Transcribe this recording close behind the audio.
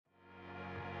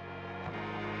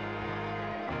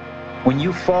When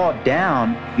you fall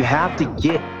down, you have to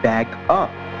get back up.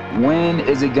 When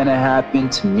is it gonna happen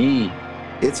to me?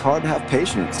 It's hard to have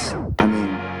patience. I mean,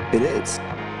 it is.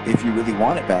 If you really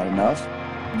want it bad enough,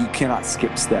 you cannot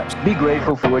skip steps. Be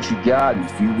grateful for what you got.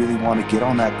 If you really want to get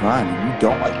on that grind and you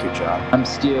don't like your job, I'm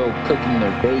still cooking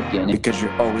their bacon. because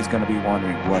you're always going to be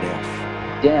wondering, what if?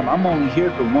 Damn, I'm only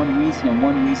here for one reason and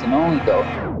one reason only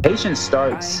though. Patience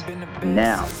starts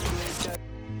now.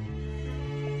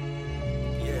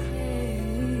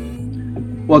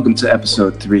 Welcome to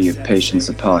episode 3 of Patience,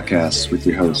 the podcast with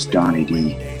your hosts Donnie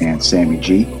D and Sammy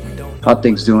G. How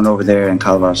things doing over there in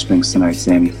Colorado Springs tonight,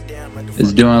 Sammy?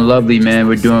 It's doing lovely, man.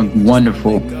 We're doing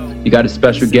wonderful. You got a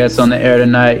special guest on the air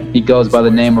tonight. He goes by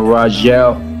the name of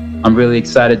Rajel. I'm really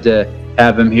excited to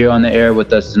have him here on the air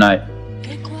with us tonight.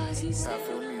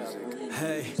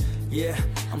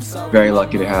 Very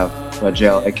lucky to have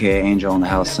Rajel, aka Angel, in the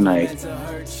house tonight.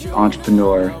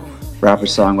 Entrepreneur, rapper,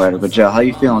 songwriter. Rajel, how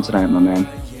you feeling tonight, my man?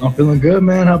 I'm feeling good,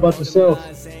 man. How about yourself?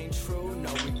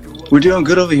 We're doing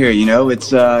good over here. You know,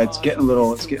 it's getting a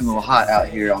little hot out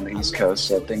here on the East Coast,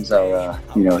 so things are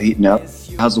heating up.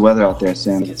 How's the weather out there,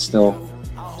 Sam? Is it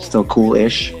still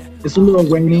cool-ish? It's a little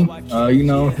rainy.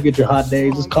 You get your hot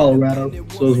days. It's Colorado,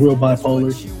 so it's real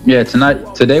bipolar. Yeah,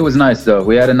 today was nice though.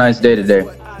 We had a nice day today.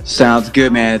 Sounds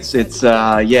good, man. It's you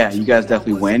guys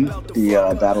definitely win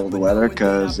the battle of the weather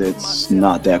because it's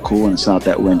not that cool and it's not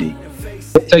that windy.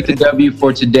 Take the W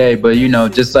for today, but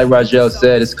just like Rajel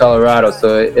said, it's Colorado,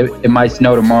 so it might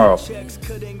snow tomorrow.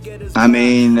 I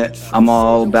mean, I'm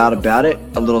all about it.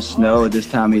 A little snow at this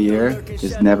time of year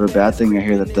is never a bad thing. I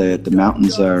hear that the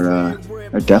mountains are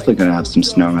definitely going to have some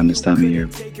snow around this time of year.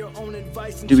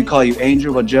 Do we call you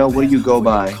Angel or Joe? What do you go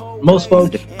by? Most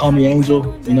folks call me Angel,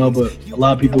 but a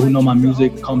lot of people who know my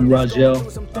music call me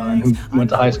Rajel, and who went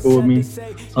to high school with me. So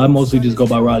I mostly just go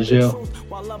by Rajel.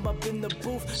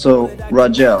 So,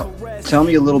 Rajel, tell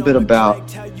me a little bit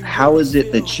about how is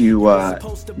it that you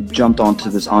jumped onto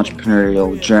this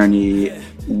entrepreneurial journey?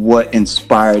 What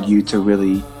inspired you to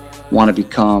really want to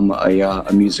become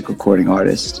a music recording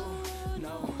artist?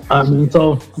 I mean,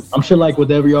 so I'm sure like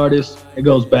with every artist, it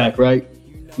goes back, right?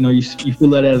 You feel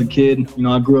that as a kid.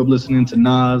 I grew up listening to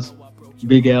Nas,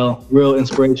 Big L, real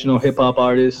inspirational hip-hop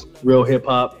artists, real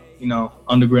hip-hop,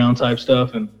 underground type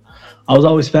stuff. And I was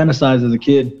always fantasized as a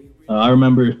kid. I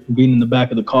remember being in the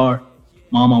back of the car,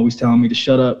 Mom always telling me to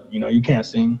shut up. You can't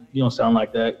sing. You don't sound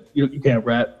like that. You can't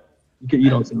rap. You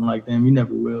don't sound like them. You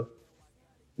never will.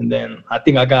 And then I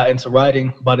think I got into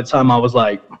writing by the time I was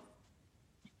like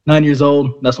 9 years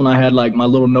old. That's when I had like my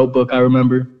little notebook, I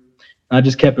remember. And I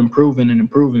just kept improving.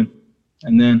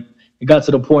 And then it got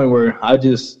to the point where I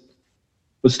just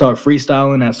would start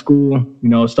freestyling at school.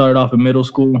 It started off in middle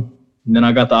school. And then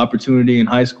I got the opportunity in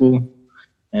high school.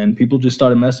 And people just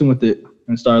started messing with it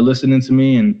and started listening to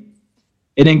me. And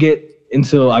it didn't get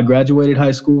until I graduated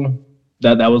high school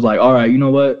that was like, all right, you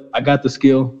know what? I got the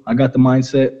skill. I got the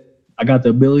mindset. I got the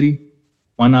ability.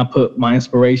 Why not put my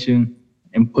inspiration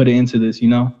and put it into this,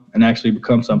 and actually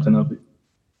become something of it?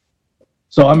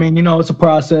 So, I mean, it's a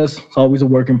process. It's always a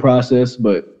working process.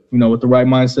 But, with the right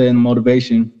mindset and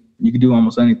motivation, you can do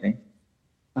almost anything.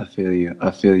 I feel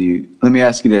you. Let me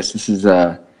ask you this. This is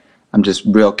I'm just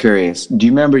real curious. Do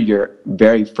you remember your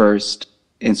very first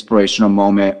inspirational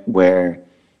moment where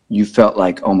you felt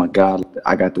like, oh my God,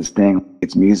 I got this thing.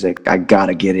 It's music. I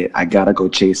gotta get it. I gotta go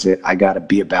chase it. I gotta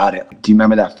be about it. Do you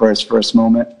remember that first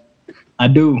moment? I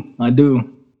do.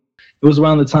 It was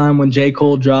around the time when J.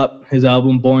 Cole dropped his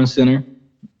album, Born Sinner.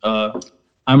 I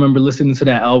remember listening to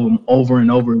that album over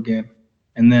and over again.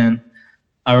 And then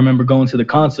I remember going to the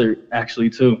concert actually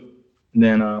too. And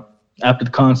then after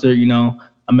the concert,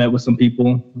 I met with some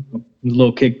people, it was a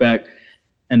little kickback,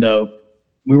 and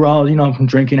we were all,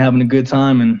 drinking, having a good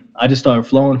time, and I just started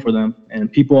flowing for them. And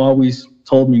people always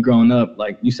told me growing up,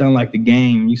 like, you sound like The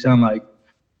Game, you sound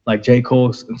like J.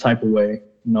 Cole type of way.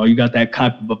 You got that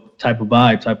type of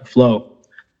vibe, type of flow.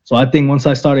 So I think once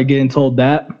I started getting told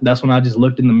that's when I just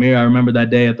looked in the mirror. I remember that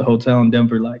day at the hotel in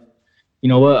Denver, like, you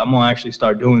know what, I'm gonna actually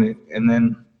start doing it. And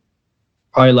then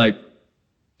probably like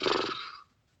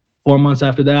 4 months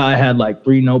after that, I had like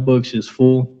 3 notebooks just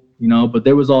full, but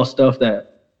there was all stuff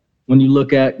that when you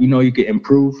look at, you can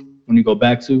improve when you go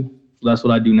back to. So that's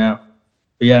what I do now.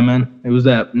 But yeah, man, it was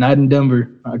that night in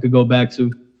Denver I could go back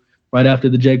to right after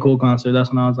the J. Cole concert. That's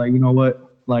when I was like, you know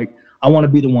what? Like, I want to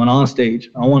be the one on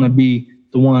stage. I want to be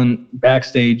the one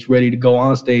backstage ready to go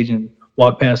on stage and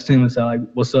walk past him and say, like,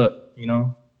 what's up,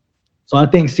 So I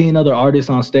think seeing other artists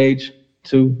on stage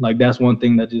too, like, that's one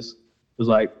thing that just was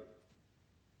like,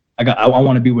 I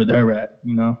want to be where they're at,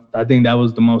 I think that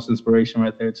was the most inspiration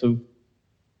right there too.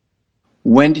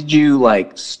 When did you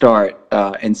like start?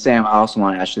 And Sam, I also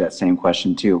want to ask you that same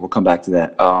question too. We'll come back to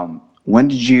that. When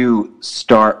did you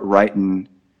start writing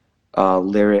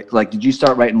lyric? Like, did you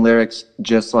start writing lyrics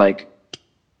just like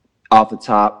off the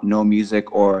top, no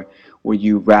music, or were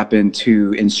you rapping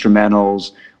to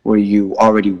instrumentals? Were you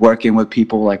already working with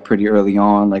people like pretty early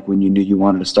on, like when you knew you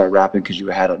wanted to start rapping because you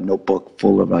had a notebook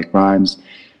full of like rhymes?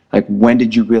 Like, when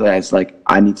did you realize like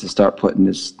I need to start putting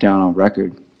this down on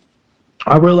record?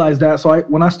 I realized that. So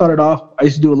when I started off, I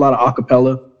used to do a lot of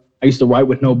acapella. I used to write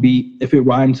with no beat. If it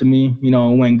rhymed to me, you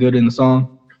know, it went good in the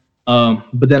song.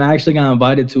 But then I actually got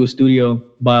invited to a studio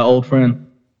by an old friend.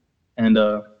 And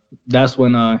that's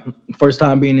when first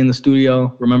time being in the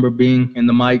studio, remember being in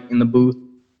the mic, in the booth,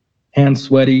 hands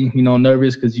sweaty, you know,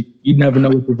 nervous because you never know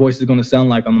what your voice is going to sound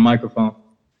like on the microphone.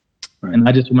 Right. And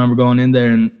I just remember going in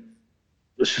there and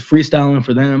just freestyling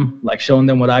for them, like showing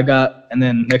them what I got. And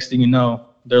then next thing you know,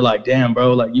 they're like, damn,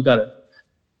 bro, like you got to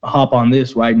hop on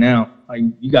this right now. Like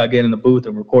you got to get in the booth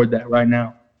and record that right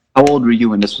now. How old were you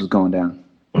when this was going down?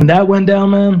 When that went down,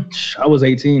 man, I was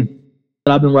 18.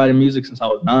 I've been writing music since I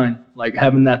was 9. Like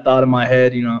having that thought in my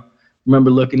head, you know, remember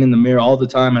looking in the mirror all the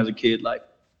time as a kid, like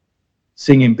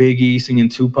singing Biggie, singing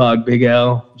Tupac, Big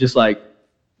L, just like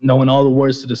knowing all the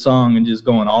words to the song and just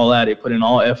going all at it, putting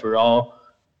all effort, all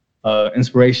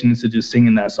inspiration into just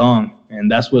singing that song. And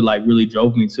that's what like really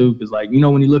drove me too. Cause like, you know,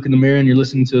 when you look in the mirror and you're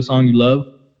listening to a song you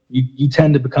love, you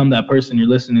tend to become that person you're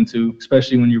listening to,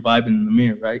 especially when you're vibing in the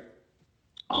mirror, right?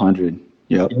 100.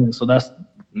 Yep. Yeah, so that's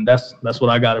what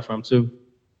I got it from too.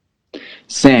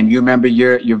 Sam, you remember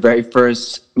your very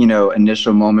first, you know,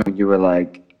 initial moment when you were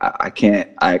like,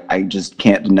 I just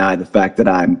can't deny the fact that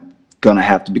I'm gonna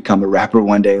have to become a rapper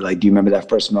one day. Like, do you remember that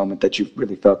first moment that you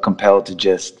really felt compelled to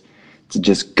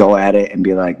just go at it and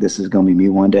be like, this is gonna be me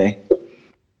one day?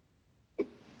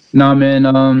 No, man.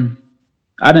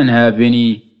 I didn't have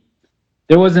any.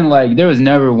 There was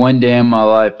never one day in my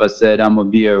life I said I'm gonna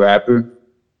be a rapper.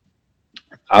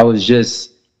 I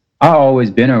always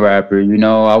been a rapper, you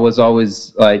know. I was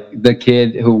always like the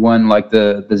kid who won like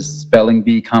the spelling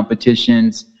bee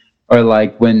competitions, or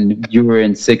like when you were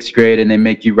in 6th grade and they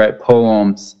make you write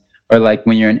poems, or like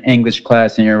when you're in English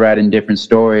class and you're writing different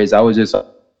stories. I was just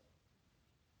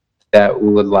that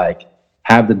would like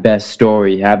have the best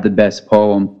story, have the best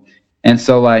poem. And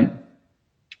so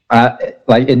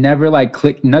it never like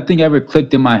clicked, nothing ever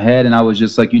clicked in my head, and I was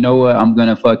just like, you know what, I'm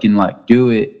gonna fucking like do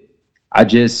it. I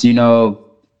just, you know,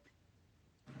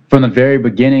 from the very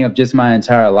beginning of just my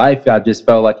entire life, I just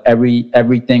felt like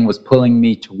everything was pulling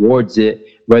me towards it.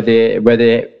 Whether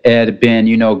it had been,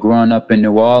 you know, growing up in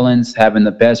New Orleans, having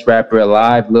the best rapper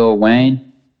alive, Lil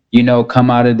Wayne, you know, come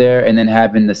out of there, and then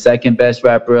having the second best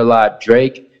rapper alive,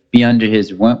 Drake, be under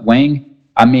his wing.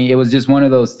 I mean, it was just one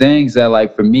of those things that,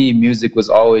 like, for me, music was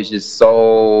always just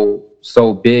so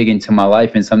big into my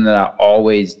life and something that I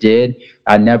always did.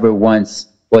 I never once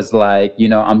was like, you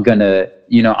know, I'm gonna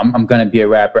be a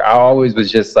rapper. I always was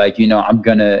just like, you know,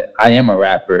 I am a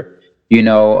rapper, you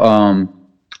know.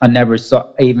 I never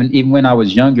saw, even when I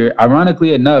was younger,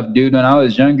 ironically enough, dude, when I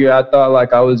was younger, I thought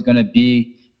like I was gonna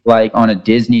be like on a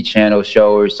Disney Channel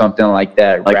show or something like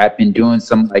that, like rapping, doing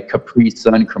some like Capri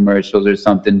Sun commercials or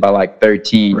something by like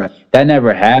 13. Right. That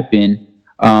never happened.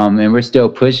 And we're still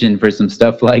pushing for some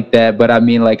stuff like that. But I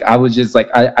mean, like, I was just like,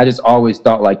 I just always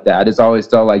thought like that. I just always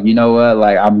thought like, you know what,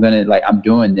 like, I'm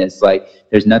doing this. Like,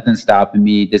 there's nothing stopping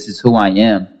me. This is who I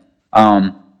am.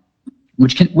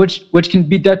 Which can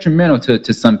be detrimental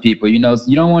to some people. You know,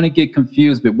 you don't want to get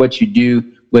confused with what you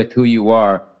do with who you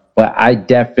are. But I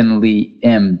definitely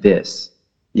am this.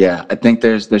 Yeah, I think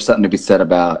there's something to be said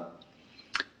about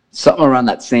something around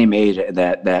that same age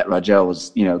that Rajel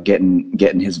was, you know,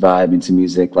 getting his vibe into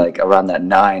music, like around that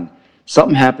 9.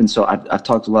 Something happened. So I've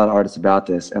talked to a lot of artists about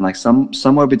this, and like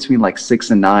somewhere between like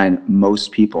 6 and 9,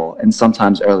 most people, and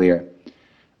sometimes earlier,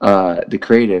 the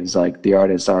creatives, like the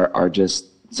artists, are just,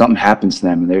 something happens to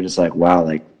them, and they're just like, wow,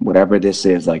 like whatever this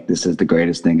is, like this is the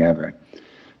greatest thing ever.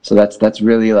 So that's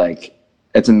really like,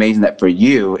 it's amazing that for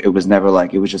you, it was never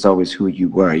like, it was just always who you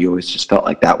were. You always just felt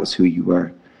like that was who you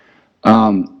were.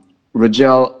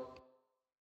 Rajel,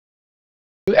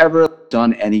 have you ever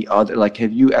done any other, like,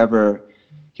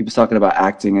 he was talking about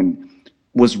acting, and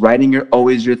was writing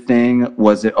always your thing?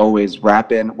 Was it always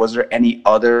rapping? Was there any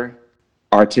other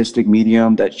artistic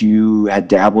medium that you had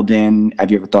dabbled in?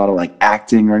 Have you ever thought of like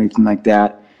acting or anything like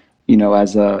that, you know,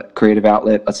 as a creative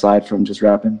outlet aside from just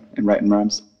rapping and writing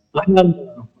rhymes? I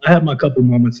had my couple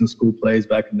moments in school plays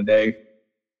back in the day.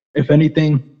 If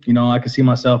anything, you know, I could see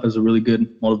myself as a really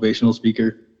good motivational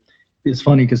speaker. It's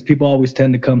funny because people always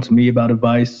tend to come to me about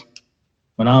advice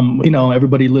when I'm, you know,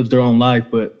 everybody lives their own life,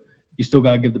 but you still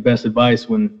got to give the best advice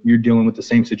when you're dealing with the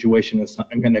same situation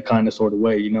in a kind of sort of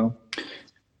way, you know?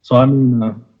 So, I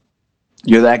mean,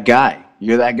 You're that guy.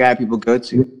 You're that guy people go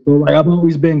to. so, like, I've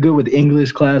always been good with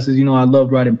English classes. You know, I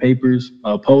loved writing papers.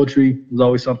 Poetry was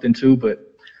always something too,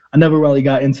 but I never really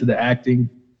got into the acting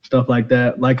stuff like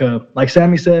that. Like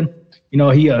Sammy said, you know,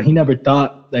 he never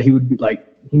thought that he would be like,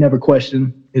 he never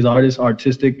questioned his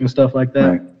artistic and stuff like that.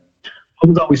 Right. I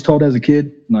was always told as a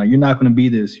kid, no, you're not going to be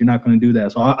this. You're not going to do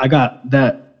that. So I got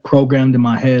that programmed in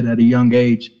my head at a young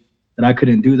age that I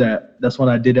couldn't do that. That's when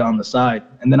I did it on the side.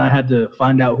 And then I had to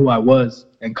find out who I was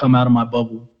and come out of my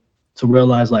bubble to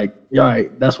realize, like, all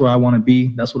right, that's where I want to be.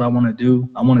 That's what I want to do.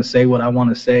 I want to say what I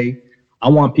want to say. I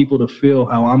want people to feel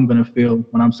how I'm going to feel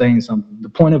when I'm saying something. The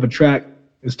point of a track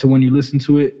is to, when you listen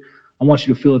to it, I want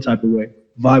you to feel a type of way,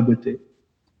 vibe with it,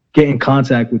 get in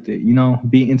contact with it, you know,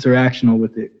 be interactional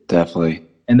with it. Definitely.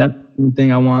 And that's the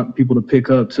thing I want people to pick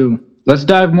up too. Let's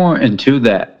dive more into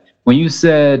that. When you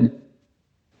said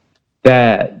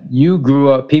that you grew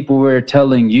up, people were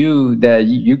telling you that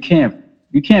you can't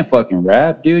fucking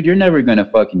rap, dude. You're never gonna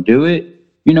fucking do it.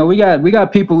 You know, we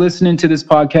got people listening to this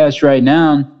podcast right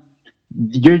now.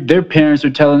 Their parents are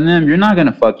telling them, you're not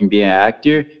gonna fucking be an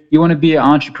actor. You want to be an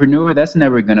entrepreneur? That's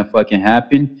never gonna fucking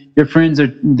happen. Your friends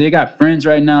they got friends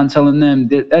right now telling them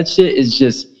that shit is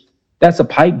just, that's a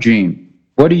pipe dream.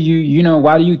 What do you know,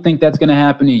 why do you think that's gonna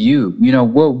happen to you? You know,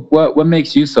 what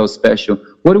makes you so special?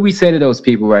 What do we say to those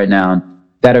people right now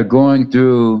that are going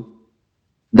through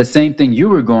the same thing you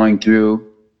were going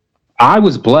through? I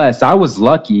was blessed. I was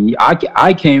lucky.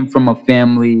 I came from a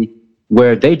family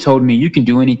where they told me you can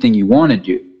do anything you want to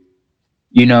do.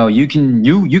 You know, you can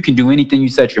do anything you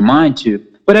set your mind to.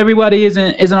 But everybody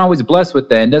isn't always blessed with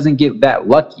that and doesn't get that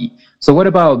lucky. So what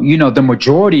about, you know, the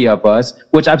majority of us,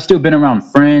 which I've still been around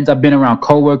friends, I've been around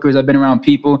coworkers, I've been around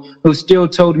people who still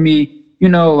told me, you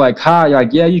know, like, hi,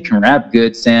 like, yeah, you can rap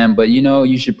good, Sam, but, you know,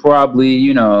 you should probably,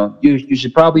 you know, you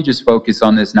should probably just focus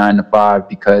on this 9 to 5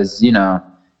 because, you know,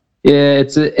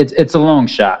 it's a long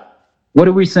shot. What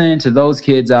are we saying to those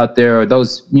kids out there, or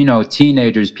those, you know,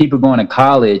 teenagers, people going to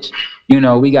college? You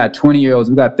know, we got 20-year-olds,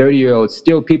 we got 30-year-olds,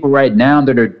 still people right now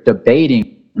that are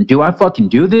debating, do I fucking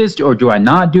do this or do I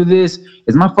not do this?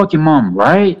 Is my fucking mom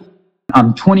right?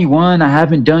 I'm 21, I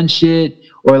haven't done shit.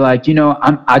 Or like, you know,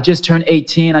 I just turned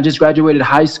 18, I just graduated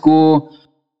high school.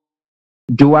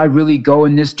 Do I really go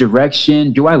in this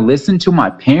direction? Do I listen to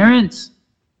my parents?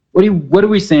 What are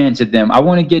we saying to them? I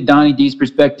want to get Donnie D's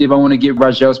perspective. I want to get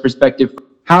Rajel's perspective.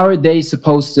 How are they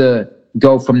supposed to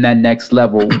go from that next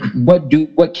level?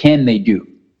 What can they do?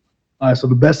 All right, so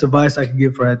the best advice I can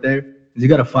give right there is you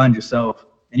got to find yourself,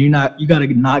 and you got to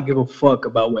not give a fuck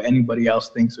about what anybody else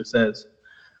thinks or says.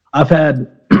 I've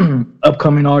had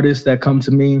upcoming artists that come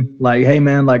to me like, hey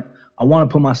man, like, I want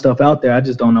to put my stuff out there. I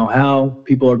just don't know how.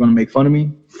 People are going to make fun of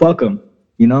me. Fuck them,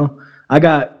 you know? I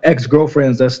got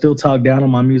ex-girlfriends that still talk down on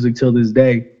my music till this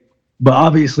day, but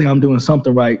obviously I'm doing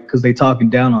something right because they talking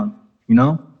down on, you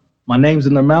know? My name's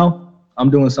in their mouth, I'm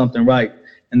doing something right,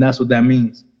 and that's what that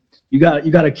means. You got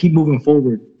to keep moving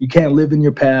forward. You can't live in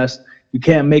your past. You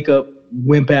can't make up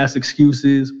wimp-ass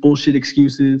excuses, bullshit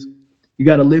excuses. You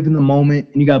got to live in the moment,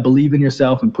 and you got to believe in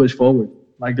yourself and push forward.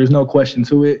 Like, there's no question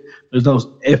to it. There's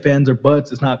no ifs, ands, or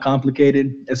buts. It's not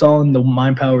complicated. It's all in the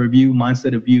mind power of you,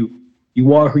 mindset of you.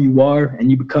 You are who you are,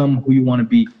 and you become who you want to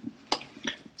be.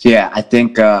 Yeah, I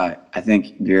think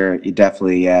you're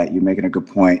definitely you're making a good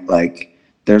point. Like,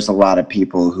 there's a lot of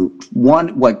people who,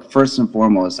 like, first and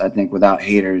foremost, I think without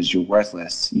haters, you're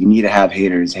worthless. You need to have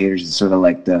haters. Haters is sort of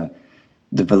like the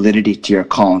validity to your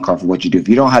calling card for what you do. If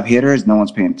you don't have haters, no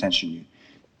one's paying attention to you.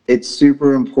 It's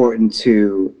super important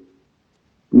to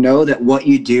know that what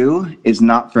you do is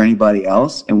not for anybody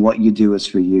else, and what you do is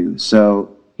for you.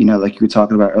 So, you know, like you were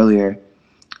talking about earlier,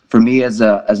 for me as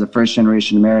a first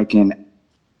generation American,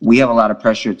 we have a lot of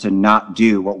pressure to not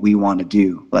do what we want to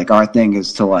do. Like, our thing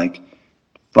is to, like,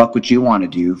 fuck what you want to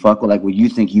do, fuck what you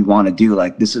think you want to do.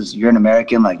 Like, you're an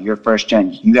American, like, you're first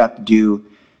gen, you have to do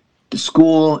the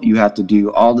school, you have to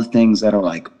do all the things that are,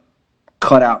 like,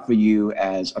 cut out for you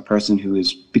as a person who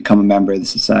has become a member of the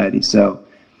society. So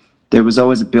there was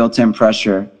always a built-in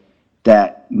pressure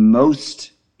that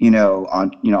most,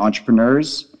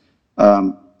 entrepreneurs,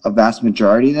 a vast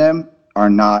majority of them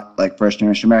are not like first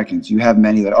generation Americans. You have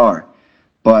many that are,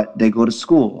 but they go to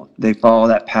school, they follow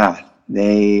that path,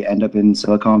 they end up in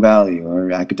Silicon Valley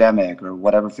or academic or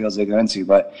whatever fields they go into.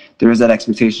 But there is that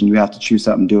expectation, you have to choose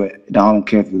something, do it. I don't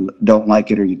care if you don't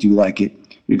like it or you do like it.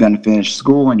 You're going to finish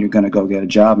school and you're going to go get a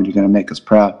job and you're going to make us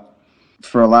proud.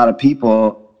 For a lot of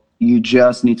people, you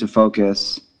just need to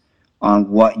focus on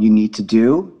what you need to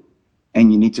do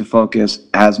and you need to focus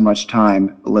as much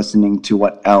time listening to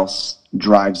what else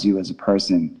drives you as a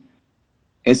person.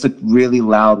 It's a really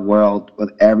loud world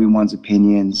with everyone's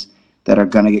opinions that are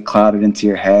going to get clouded into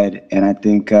your head. And I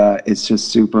think it's just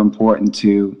super important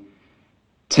to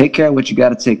take care of what you got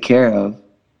to take care of,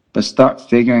 but start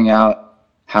figuring out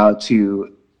how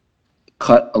to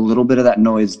cut a little bit of that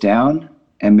noise down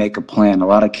and make a plan. A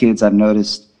lot of kids, I've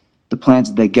noticed, the plans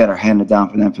that they get are handed down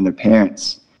for them from their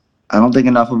parents. I don't think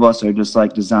enough of us are just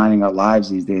like designing our lives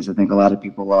these days. I think a lot of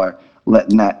people are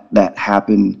letting that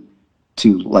happen,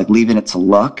 to like leaving it to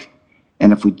luck.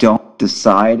 And if we don't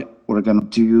decide we're going to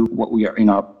do what we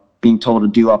are, being told to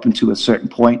do up until a certain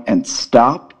point and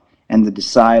stop, and to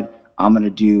decide I'm going to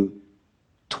do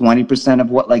 20% of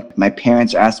what like my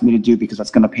parents asked me to do because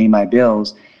that's going to pay my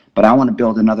bills, but I want to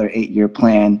build another 8-year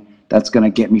plan that's going to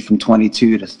get me from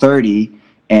 22 to 30,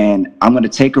 and I'm going to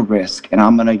take a risk, and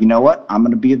I'm going to, I'm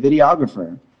going to be a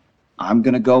videographer. I'm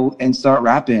going to go and start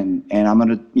rapping, and I'm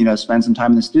going to, spend some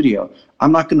time in the studio.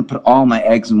 I'm not going to put all my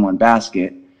eggs in one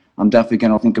basket. I'm definitely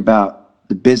going to think about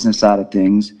the business side of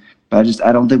things, but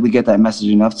I don't think we get that message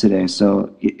enough today.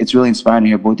 So it's really inspiring to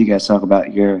hear both you guys talk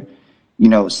about your,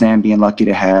 Sam being lucky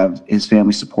to have his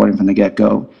family supporting from the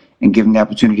get-go and give him the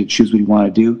opportunity to choose what he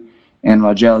want to do. And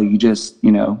Rajel, you just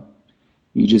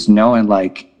knowing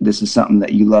like this is something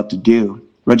that you love to do.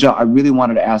 Rajel, I really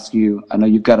wanted to ask you, I know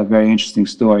you've got a very interesting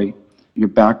story, your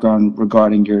background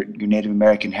regarding your Native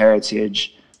American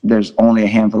heritage. There's only a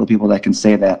handful of people that can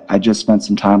say that. I just spent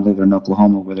some time living in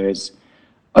Oklahoma where there's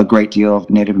a great deal of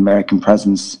Native American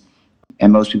presence,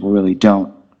 and most people really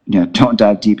don't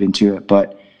dive deep into it,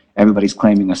 but everybody's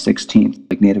claiming a 16th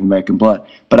like Native American blood.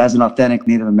 But as an authentic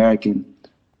Native American,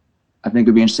 I think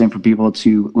it'd be interesting for people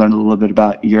to learn a little bit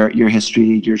about your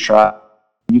history, your tribe,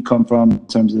 where you come from in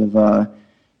terms of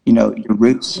your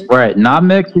roots. Right, not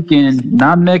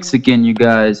Mexican, you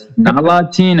guys, not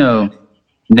Latino,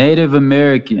 Native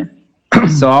American.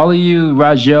 So all of you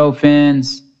Rajel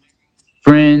fans,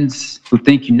 friends who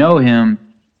think you know him,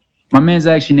 my man's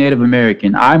actually Native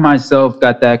American. I myself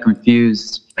got that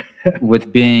confused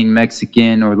with being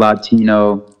Mexican or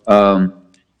Latino.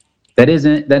 That is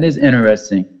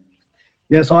interesting.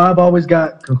 Yeah, so I've always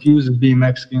got confused as being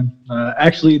Mexican.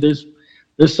 Actually, there's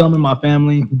some in my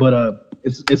family, but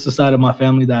it's the side of my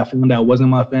family that I found out wasn't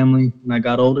my family when I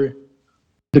got older.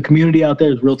 The community out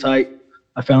there is real tight.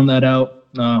 I found that out.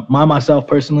 Myself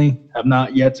personally have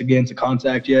not yet to get into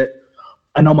contact yet.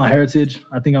 I know my heritage.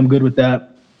 I think I'm good with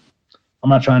that. I'm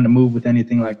not trying to move with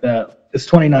anything like that. It's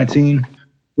 2019.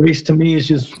 Race to me is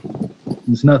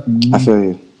it's nothing. I feel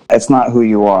you. It's not who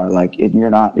you are. Like you're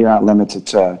not limited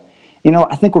to.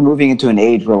 I think we're moving into an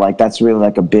age where like that's really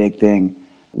like a big thing,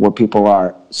 where people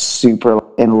are super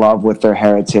in love with their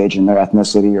heritage and their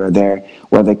ethnicity or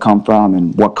where they come from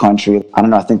and what country. I don't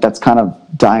know. I think that's kind of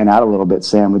dying out a little bit.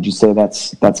 Sam, would you say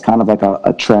that's kind of like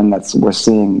a trend we're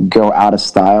seeing go out of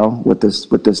style with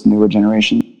this newer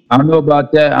generation? I don't know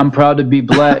about that. I'm proud to be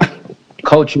black.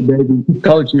 Culture, baby.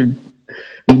 Culture.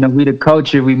 We the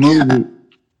culture. We move it.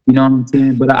 You know what I'm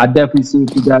saying? But I definitely see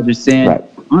what you guys are saying. Right.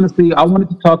 Honestly, I wanted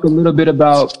to talk a little bit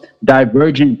about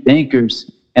divergent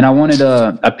thinkers. And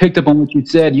I picked up on what you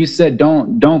said. You said,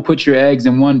 don't put your eggs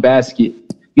in one basket.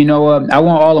 I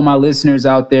want all of my listeners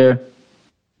out there,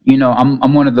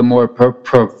 I'm one of the more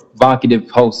provocative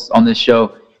hosts on this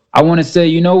show. I want to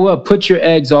say, put your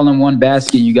eggs all in one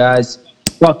basket, you guys.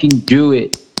 Fucking do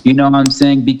it. You know what I'm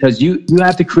saying? Because you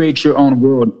have to create your own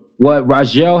world. What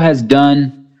Rajel has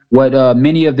done, what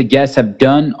many of the guests have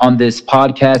done on this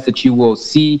podcast that you will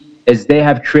see, is they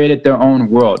have created their own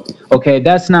world. Okay,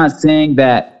 that's not saying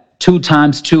that 2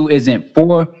 times 2 isn't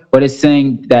 4, but it's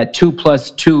saying that 2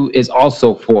 plus 2 is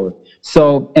also 4.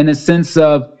 So in the sense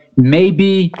of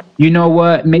maybe,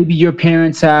 maybe your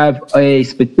parents have a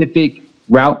specific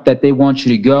route that they want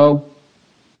you to go,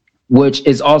 which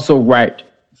is also right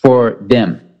for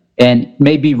them and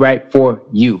maybe right for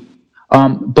you.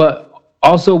 But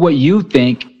also what you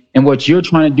think and what you're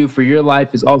trying to do for your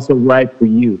life is also right for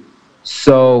you.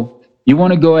 So you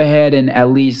want to go ahead and at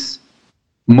least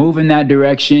move in that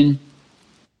direction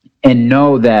and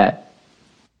know that,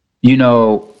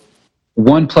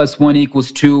 1 plus 1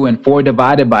 equals 2 and 4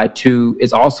 divided by 2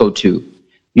 is also 2.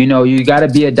 You got to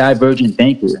be a divergent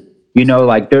thinker.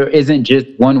 Like there isn't just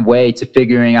one way to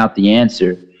figuring out the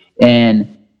answer,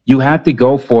 and you have to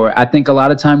go for it. I think a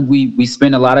lot of time we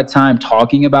spend a lot of time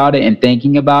talking about it and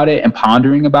thinking about it and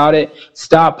pondering about it.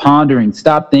 Stop pondering,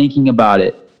 stop thinking about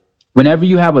it. Whenever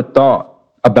you have a thought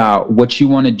about what you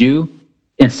want to do,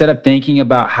 instead of thinking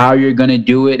about how you're going to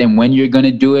do it and when you're going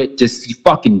to do it, just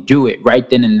fucking do it right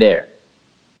then and there.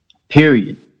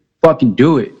 Period. Fucking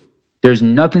do it. There's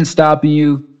nothing stopping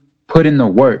you. Put in the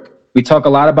work. We talk a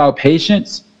lot about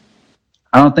patience.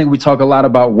 I don't think we talk a lot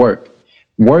about work.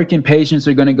 Work and patience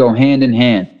are going to go hand in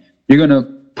hand. You're going to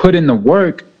put in the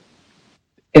work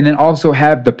and then also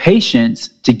have the patience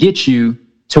to get you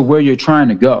to where you're trying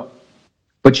to go.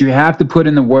 But you have to put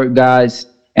in the work, guys.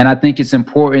 And I think it's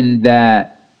important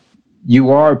that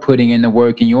you are putting in the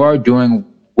work and you are doing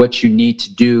what you need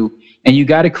to do. And you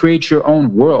got to create your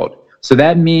own world. So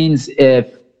that means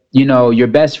if, you know, your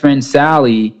best friend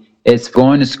Sally is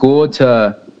going to school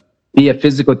to be a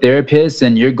physical therapist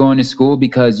and you're going to school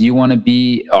because you want to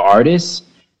be an artist,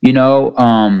 you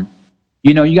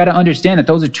got to understand that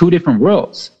those are two different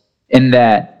worlds, and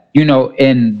that,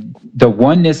 and the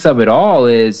oneness of it all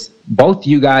is both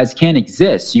you guys can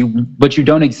exist, but you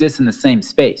don't exist in the same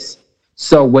space.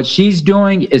 So what she's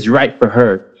doing is right for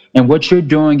her, and what you're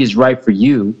doing is right for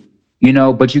you,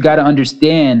 but you got to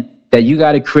understand that you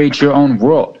got to create your own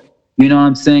world. You know what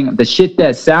I'm saying? The shit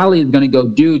that Sally is going to go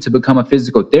do to become a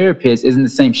physical therapist isn't the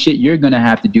same shit you're going to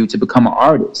have to do to become an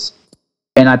artist.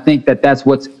 And I think that that's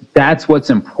what's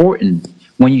important.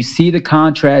 When you see the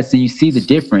contrast and you see the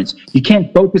difference, you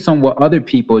can't focus on what other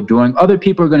people are doing. Other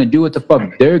people are going to do what the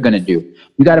fuck they're going to do.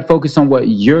 You got to focus on what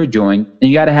you're doing, and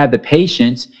you got to have the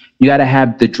patience. You got to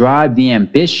have the drive, the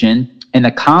ambition, and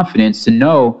the confidence to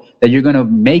know that you're going to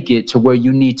make it to where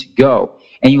you need to go.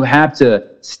 And you have to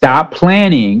stop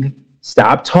planning,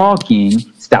 stop talking,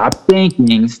 stop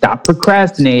thinking, stop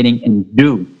procrastinating, and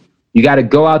do. You got to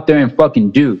go out there and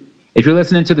fucking do. If you're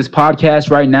listening to this podcast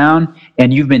right now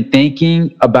and you've been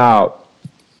thinking about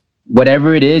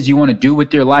whatever it is you want to do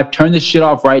with your life, turn this shit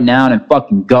off right now and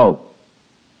fucking go.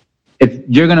 If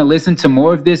you're going to listen to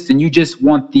more of this, then you just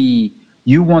want the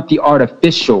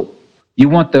artificial. You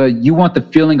want the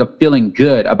feeling of feeling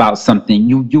good about something.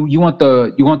 You want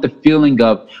the feeling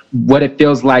of what it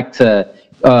feels like to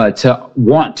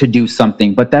want to do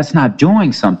something, but that's not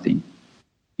doing something.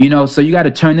 So you got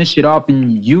to turn this shit off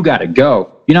and you got to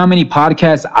go. You know how many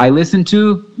podcasts I listen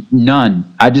to?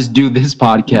 None. I just do this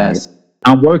podcast.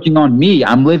 I'm working on me.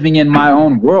 I'm living in my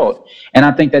own world. And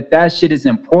I think that shit is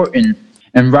important.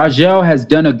 And Rajel has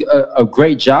done a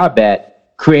great job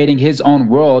at creating his own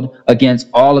world against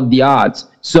all of the odds.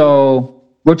 So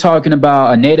we're talking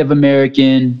about a Native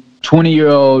American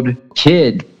 20-year-old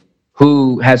kid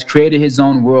who has created his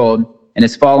own world and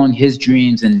is following his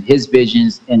dreams and his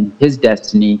visions and his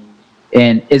destiny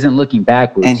and isn't looking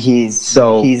backwards. And he's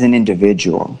an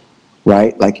individual,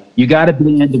 right? Like, you got to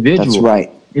be an individual. That's right.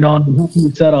 I'm happy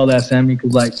you said all that, Sammy,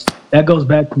 because that goes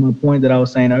back to my point that I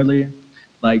was saying earlier.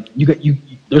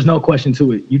 There's no question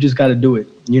to it. You just got to do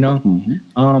it.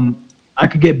 Mm-hmm. I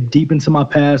could get deep into my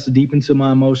past, deep into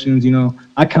my emotions.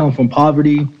 I come from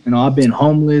poverty. I've been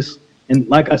homeless, and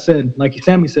like I said, like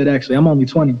Sammy said, actually, I'm only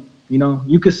 20.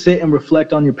 You could sit and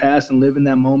reflect on your past and live in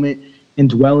that moment and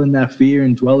dwell in that fear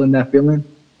and dwell in that feeling,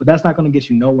 but that's not going to get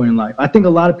you nowhere in life. I think a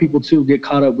lot of people too get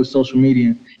caught up with social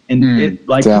media, and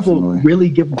people really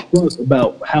give a fuck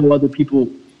about how other people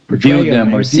view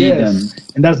them or see them,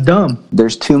 and that's dumb.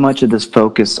 There's too much of this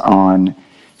focus on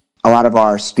a lot of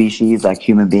our species, like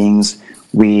human beings.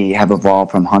 We have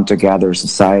evolved from hunter-gatherer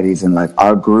societies, and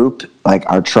our group,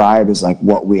 our tribe is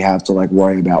what we have to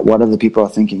worry about. What other people are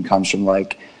thinking comes from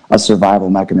a survival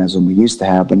mechanism we used to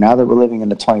have. But now that we're living in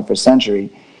the 21st century,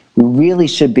 we really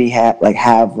should be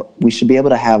we should be able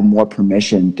to have more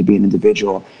permission to be an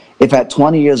individual. If at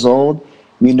 20 years old,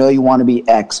 you want to be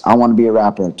X, I want to be a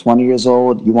rapper. 20 years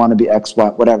old, you want to be X, Y,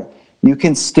 whatever. You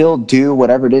can still do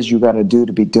whatever it is you got to do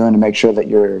to be doing to make sure that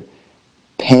you're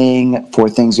paying for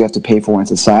things you have to pay for in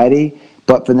society.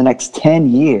 But for the next 10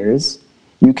 years,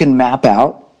 you can map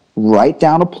out, write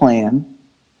down a plan,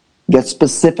 get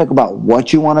specific about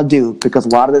what you want to do, because a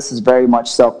lot of this is very much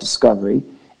self-discovery.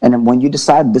 And then when you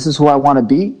decide this is who I want to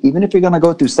be, even if you're going to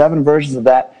go through 7 versions of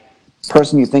that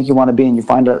person you think you want to be and you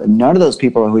find out none of those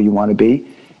people are who you want to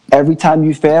be, every time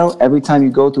you fail, every time you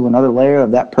go through another layer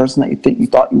of that person that you think you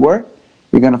thought you were,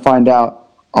 you're going to find out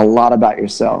a lot about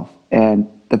yourself. And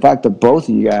the fact that both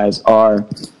of you guys are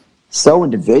so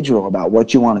individual about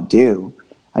what you want to do,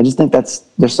 I just think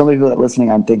there's so many people that are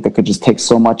listening, I think, that could just take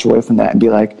so much away from that and be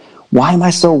like, why am I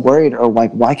so worried? Or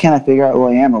why can't I figure out who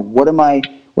I am? Or what am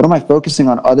I focusing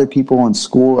on other people in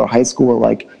school or high school?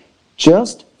 Or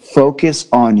just focus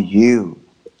on you.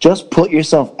 Just put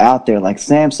yourself out there. Like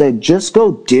Sam said, just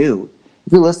go do.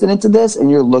 If you're listening to this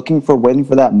and you're waiting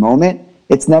for that moment,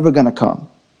 it's never going to come.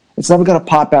 It's never going to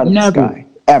pop out of the sky,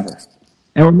 ever.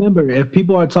 And remember, if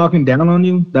people are talking down on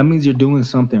you, that means you're doing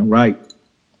something right.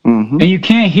 Mm-hmm. And you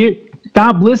can't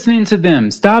stop listening to them.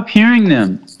 Stop hearing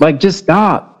them. Just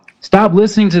stop. Stop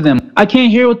listening to them. I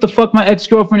can't hear what the fuck my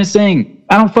ex-girlfriend is saying.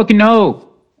 I don't fucking know.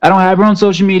 I don't have her on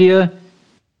social media.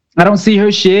 I don't see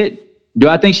her shit. Do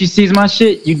I think she sees my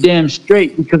shit? You damn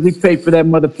straight, because we pay for that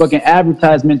motherfucking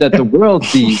advertisement that the world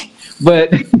sees.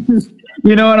 But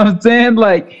you know what I'm saying?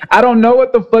 Like, I don't know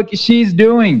what the fuck she's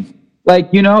doing. Like,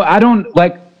 you know, I don't,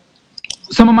 like,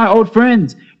 some of my old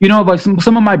friends, you know, like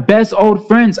some of my best old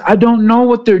friends, I don't know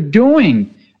what they're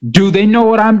doing. Do they know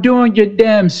what I'm doing? You're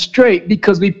damn straight,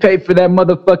 because we pay for that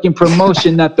motherfucking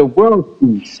promotion that the world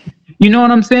sees. You know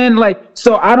what I'm saying? Like,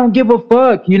 so I don't give a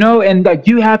fuck, you know, and like,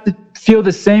 you have to feel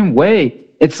the same way.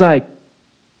 It's like,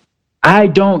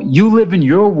 you live in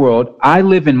your world, I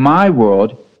live in my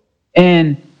world.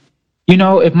 And, you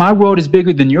know, if my world is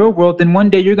bigger than your world, then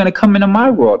one day you're going to come into my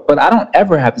world. But I don't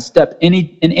ever have to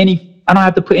I don't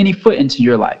have to put any foot into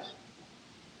your life.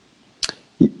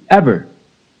 Ever.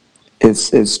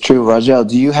 It's true. Rajel,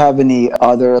 do you have any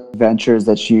other ventures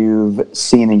that you've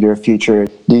seen in your future?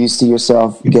 Do you see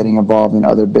yourself getting involved in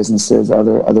other businesses,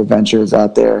 other ventures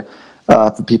out there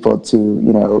for people to,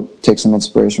 you know, take some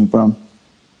inspiration from?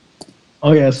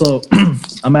 Oh yeah, so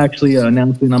I'm actually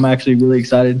announcing. I'm actually really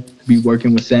excited to be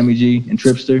working with Sammy G and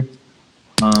Tripster.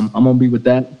 I'm gonna be with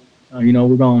that. You know,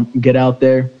 we're gonna get out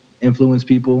there, influence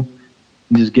people,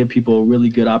 and just give people a really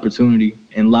good opportunity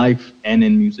in life and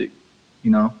in music. You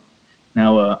know.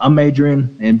 Now, I'm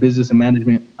majoring in business and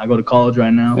management. I go to college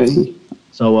right now. Hey.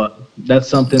 So that's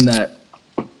something that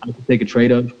I can take a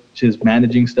trade of, just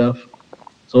managing stuff.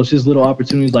 So it's just little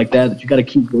opportunities like that you got to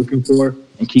keep working for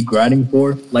and keep grinding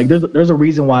for. Like, there's a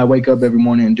reason why I wake up every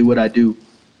morning and do what I do,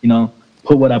 you know,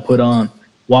 put what I put on,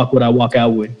 walk what I walk out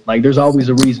with. Like, there's always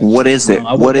a reason. What is it?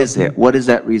 What is it? What is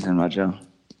that reason, Rajel?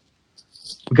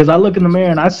 Because I look in the mirror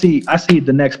and I see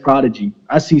the next prodigy.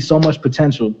 I see so much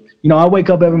potential. You know, I wake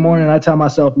up every morning and I tell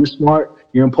myself, you're smart,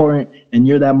 you're important, and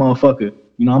you're that motherfucker.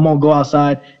 You know, I'm going to go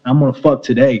outside and I'm going to fuck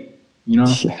today. You know,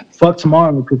 fuck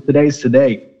tomorrow, because today's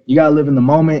today. You got to live in the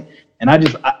moment. And I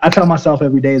tell myself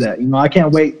every day that, you know, I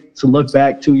can't wait to look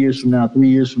back 2 years from now, 3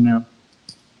 years from now,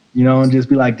 you know, and just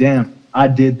be like, damn, I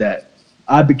did that.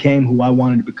 I became who I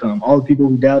wanted to become. All the people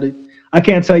who doubted, I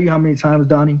can't tell you how many times,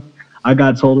 Donnie, I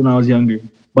got told when I was younger,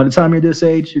 by the time you're this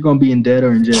age, you're going to be in debt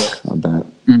or in jail. I bet.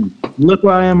 Look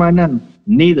where I am right now.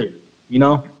 Neither. You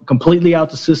know, completely out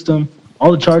the system.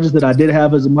 All the charges that I did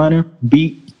have as a minor,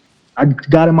 beat. I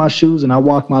got in my shoes and I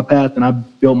walked my path and I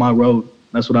built my road.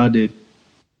 That's what I did.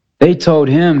 They told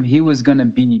him he was going to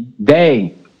be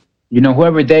they. You know,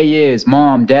 whoever they is,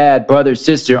 mom, dad, brother,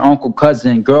 sister, uncle,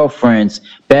 cousin, girlfriends,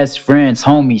 best friends,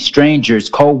 homies, strangers,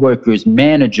 co-workers,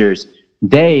 managers.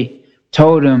 They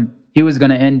told him he was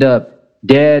going to end up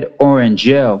dead or in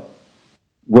jail,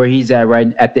 where he's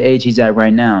at the age he's at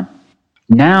right now.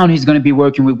 Now he's going to be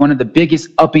working with one of the biggest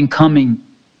up-and-coming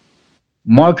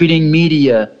marketing,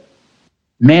 media,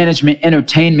 management,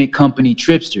 entertainment company,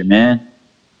 Tripster, man.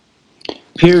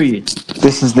 Period.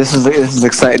 This is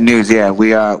exciting news. Yeah,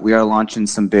 we are launching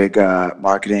some big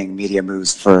marketing media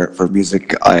moves for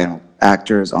music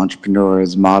actors,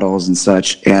 entrepreneurs, models, and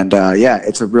such. And yeah,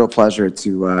 it's a real pleasure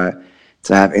to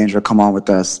have Angel come on with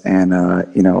us and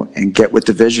you know, and get with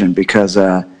the vision, because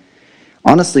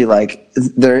honestly, like,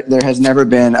 there has never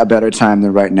been a better time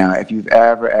than right now. If you've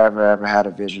ever had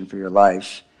a vision for your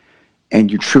life and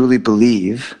you truly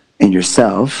believe in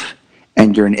yourself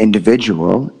and you're an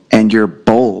individual and you're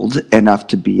bold enough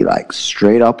to be like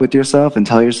straight up with yourself and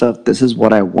tell yourself, this is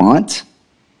what I want,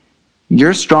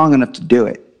 you're strong enough to do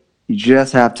it. You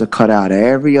just have to cut out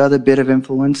every other bit of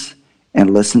influence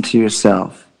and listen to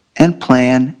yourself and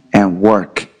plan and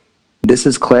work. This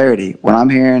is clarity. What I'm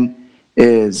hearing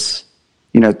is,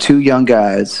 you know, two young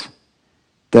guys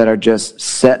that are just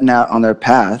setting out on their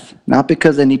path, not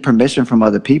because they need permission from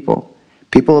other people.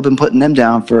 People have been putting them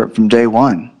down from day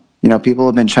one. You know, people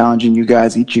have been challenging you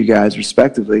guys, each you guys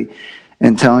respectively,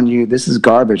 and telling you, this is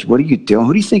garbage. What are you doing?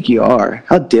 Who do you think you are?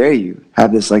 How dare you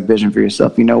have this like vision for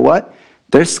yourself? You know what?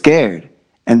 They're scared,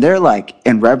 and they're like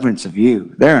in reverence of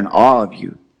you. They're in awe of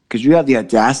you, because you have the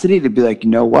audacity to be like,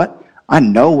 you know what? I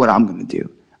know what I'm going to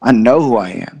do. I know who I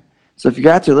am. So if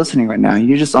you're out there listening right now,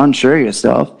 you're just unsure of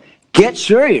yourself, get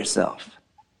sure of yourself.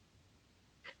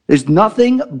 There's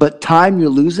nothing but time you're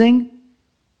losing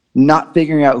not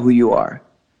figuring out who you are.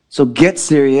 So get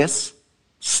serious,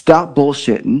 stop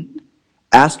bullshitting,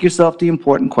 ask yourself the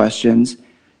important questions.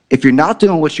 If you're not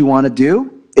doing what you want to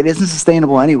do, it isn't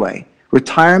sustainable anyway.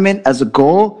 Retirement as a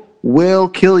goal will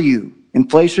kill you.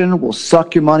 Inflation will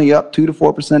suck your money up 2 to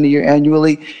 4% a year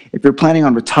annually. If you're planning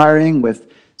on retiring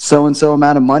with so-and-so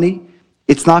amount of money,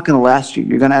 it's not going to last you.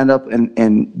 You're going to end up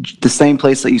in the same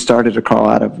place that you started to crawl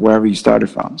out of, wherever you started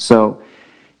from. So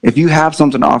If you have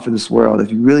something to offer this world,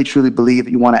 if you really truly believe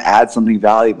that you want to add something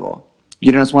valuable,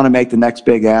 you don't just want to make the next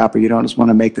big app, or you don't just want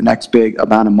to make the next big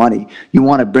amount of money. You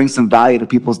want to bring some value to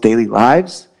people's daily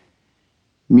lives,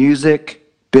 music,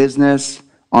 business,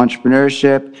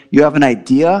 entrepreneurship. You have an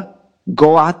idea,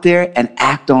 go out there and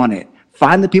act on it.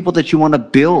 Find the people that you want to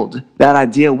build that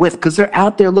idea with, because they're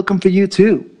out there looking for you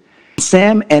too.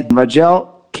 Sam and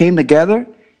Rajel came together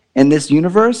in this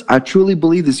universe. I truly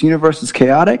believe this universe is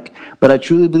chaotic, but I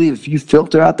truly believe if you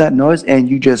filter out that noise and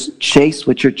you just chase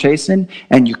what you're chasing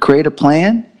and you create a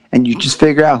plan and you just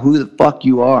figure out who the fuck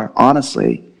you are,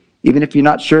 honestly, even if you're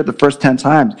not sure the first 10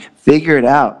 times, figure it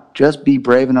out. Just be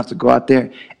brave enough to go out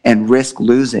there and risk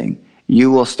losing. You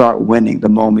will start winning the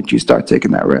moment you start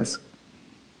taking that risk.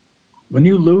 When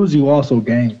you lose, you also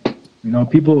gain. You know,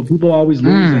 people always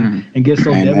lose and get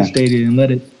so devastated and let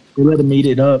them eat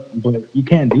it up. But you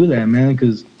can't do that, man,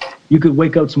 because you could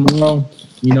wake up tomorrow,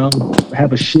 you know,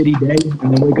 have a shitty day,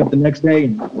 and then wake up the next day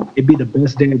and it'd be the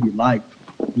best day of your life.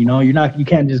 You know, you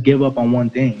can't just give up on one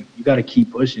thing. You got to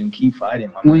keep pushing, keep fighting.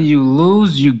 When you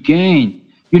lose, you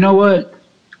gain. You know what?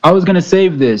 I was gonna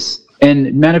save this,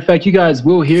 and matter of fact, you guys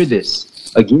will hear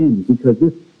this again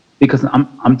because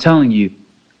I'm telling you,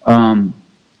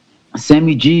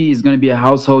 Sammy G is gonna be a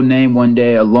household name one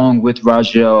day, along with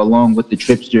Rajel, along with the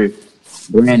Tripster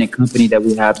brand and company that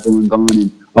we have going on,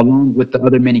 and along with the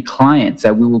other many clients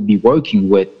that we will be working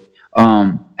with.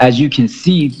 As you can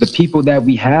see, the people that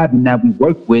we have and that we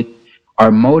work with are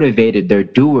motivated. They're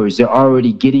doers. They're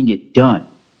already getting it done.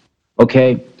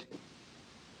 Okay?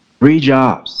 3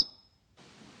 jobs.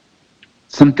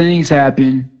 Some things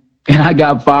happened, and I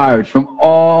got fired from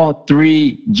all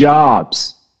 3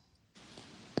 jobs.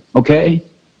 Okay?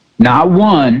 Not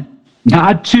 1,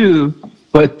 not 2,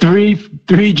 but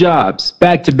three jobs,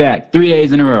 back to back, 3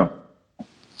 days in a row.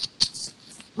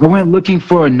 I went looking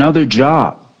for another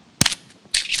job.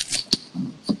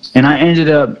 And I ended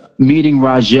up meeting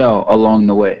Rajel along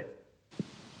the way.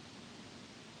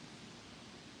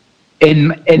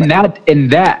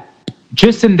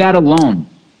 Just in that alone,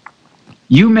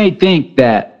 you may think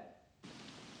that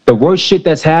the worst shit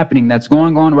that's happening, that's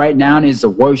going on right now, is the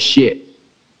worst shit.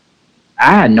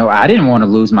 I didn't want to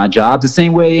lose my job the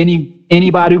same way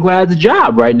anybody who has a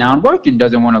job right now and working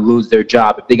doesn't want to lose their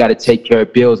job if they got to take care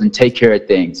of bills and take care of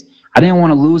things. I didn't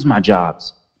want to lose my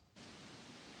jobs.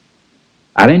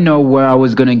 I didn't know where I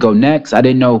was going to go next. I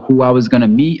didn't know who I was going to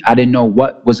meet. I didn't know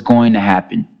what was going to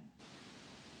happen.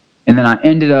 And then I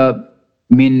ended up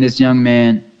meeting this young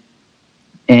man,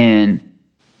 and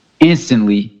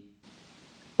instantly,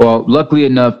 well, luckily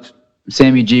enough,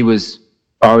 Sammy G was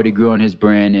already growing his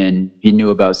brand and he knew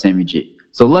about Sammy G.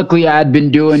 So luckily I had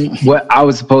been doing what I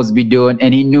was supposed to be doing,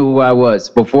 and he knew who I was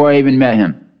before I even met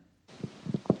him.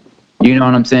 You know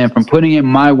what I'm saying? From putting in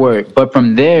my work. But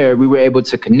from there, we were able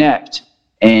to connect,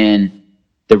 and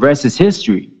the rest is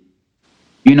history.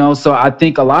 You know, so I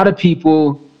think a lot of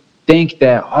people think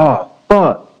that, oh,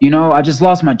 fuck, you know, I just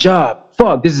lost my job.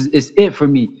 Fuck, it's it for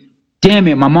me. Damn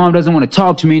it, my mom doesn't want to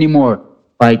talk to me anymore.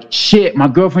 Like, shit, my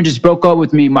girlfriend just broke up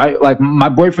with me. My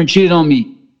boyfriend cheated on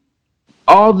me.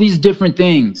 All these different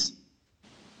things.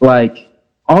 Like,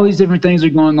 all these different things are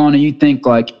going on, and you think,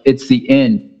 like, it's the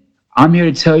end. I'm here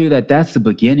to tell you that that's the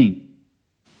beginning.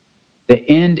 The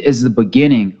end is the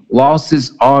beginning.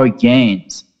 Losses are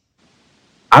gains.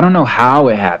 I don't know how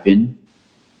it happened.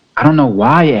 I don't know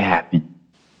why it happened.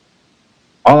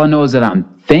 All I know is that I'm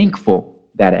thankful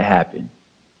that it happened.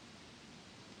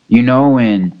 You know,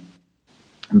 and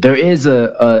there is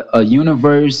a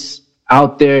universe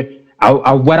out there.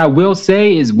 What I will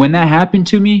say is, when that happened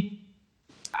to me,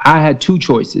 I had 2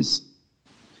 choices.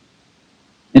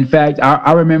 In fact,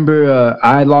 I remember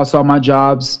I lost all my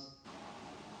jobs.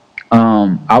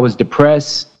 I was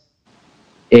depressed.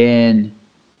 And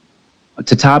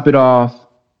to top it off,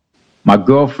 my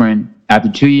girlfriend,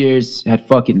 after 2 years, had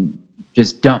fucking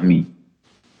just dumped me.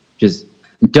 Just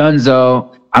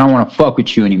donezo. I don't want to fuck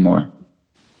with you anymore.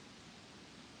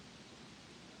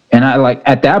 And I, like,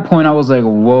 at that point, I was like,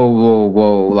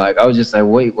 whoa. Like, I was just like,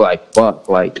 wait, like, fuck,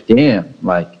 like, damn,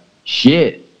 like,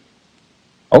 shit.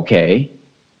 Okay.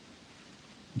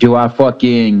 Do I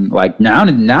fucking, like,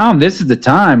 now this is the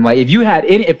time. Like,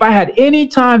 if I had any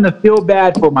time to feel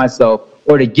bad for myself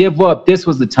or to give up, this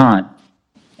was the time.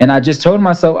 And I just told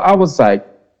myself, I was like,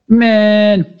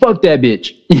 man, fuck that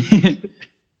bitch.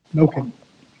 Okay.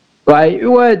 Like,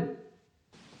 what?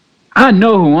 I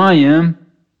know who I am.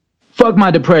 Fuck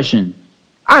my depression.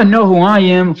 I know who I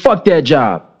am. Fuck that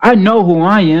job. I know who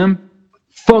I am.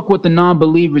 Fuck what the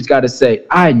non-believers got to say.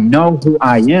 I know who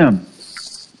I am.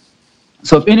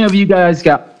 So if any of you guys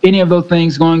got any of those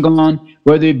things going on,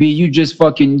 whether it be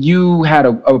you had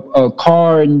a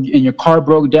car and your car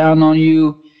broke down on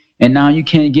you, and now you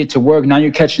can't get to work, now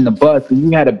you're catching the bus, and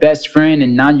you had a best friend,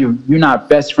 and now you're not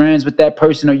best friends with that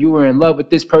person, or you were in love with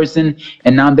this person,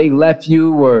 and now they left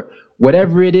you, or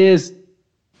whatever it is,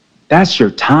 that's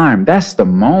your time. That's the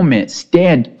moment.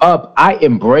 Stand up. I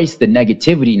embrace the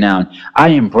negativity now. I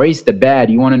embrace the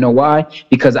bad. You want to know why?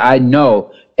 Because I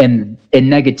know in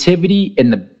negativity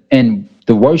and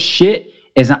the worst shit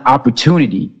is an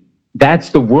opportunity. That's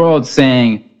the world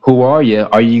saying, who are you?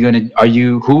 Are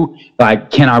you who?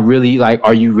 Like, can I really, like,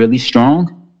 are you really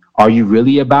strong? Are you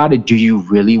really about it? Do you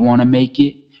really want to make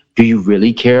it? Do you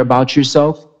really care about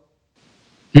yourself?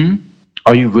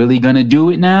 Are you really going to do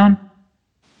it now?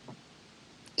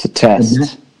 It's a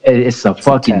test. It's a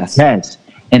fucking test.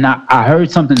 And I heard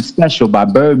something special by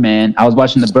Birdman. I was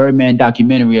watching the Birdman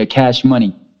documentary of Cash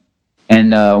Money.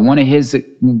 And one of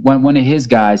his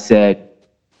guys said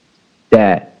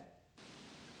that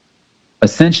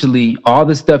essentially all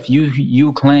the stuff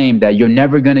you claim that you're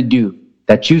never gonna do,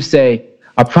 that you say,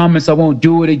 I promise I won't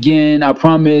do it again. I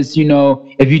promise,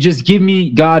 if you just give me,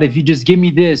 God, if you just give me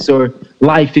this, or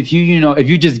life, if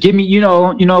you just give me,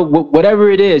 whatever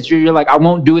it is, you're like, I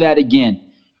won't do that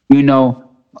again.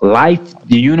 Life,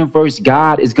 the universe,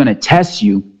 God is going to test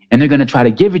you, and they're going to try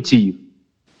to give it to you.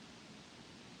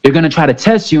 They're going to try to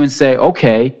test you and say,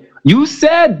 okay, you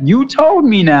told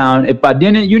me now, if I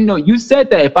didn't, you said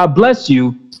that if I bless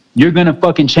you, you're going to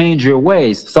fucking change your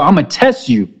ways. So I'm going to test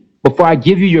you. Before I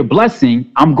give you your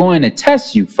blessing, I'm going to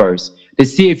test you first to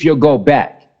see if you'll go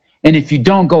back. And if you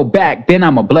don't go back, then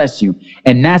I'm going to bless you.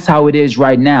 And that's how it is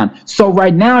right now. So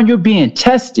right now you're being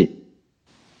tested.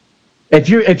 If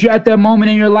you're at that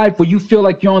moment in your life where you feel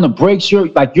like you're on the brakes,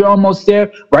 you're almost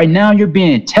there, right now you're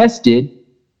being tested.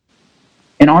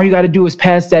 And all you got to do is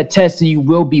pass that test and you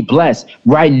will be blessed.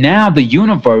 Right now, the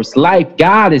universe, life,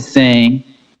 God is saying,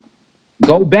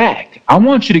 go back. I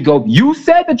want you to go. You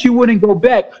said that you wouldn't go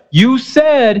back. You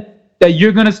said that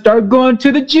you're going to start going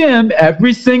to the gym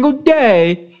every single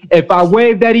day if I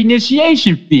waive that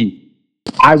initiation fee.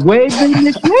 I waived the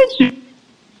initiation.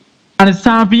 And it's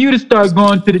time for you to start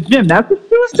going to the gym. That's what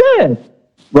you said,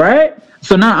 right?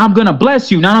 So now I'm going to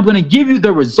bless you. Now I'm going to give you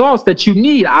the results that you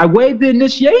need. I waived the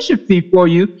initiation fee for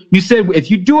you. You said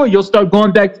if you do it, you'll start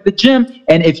going back to the gym.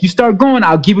 And if you start going,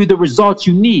 I'll give you the results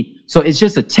you need. So it's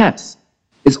just a test.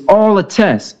 It's all a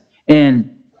test.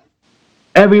 And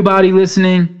everybody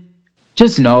listening,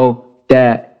 just know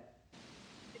that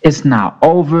it's not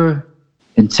over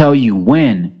until you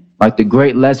win. Like the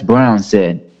great Les Brown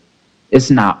said, it's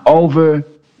not over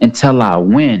until I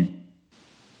win.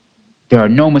 There are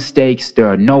no mistakes. There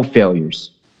are no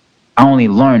failures. I only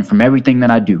learn from everything that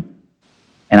I do,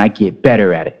 and I get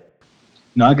better at it.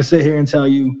 I can sit here and tell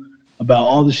you about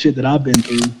all the shit that I've been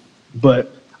through,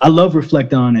 but I love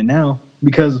reflecting on it now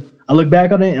because I look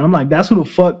back on it and I'm like, that's who the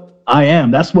fuck I am.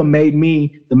 That's what made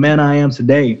me the man I am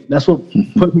today. That's what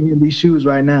put me in these shoes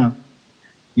right now.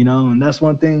 And that's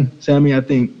one thing, Sammy, I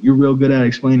think you're real good at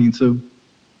explaining too.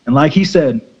 And like he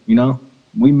said,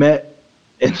 we met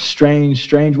in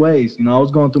strange ways. I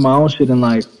was going through my own shit in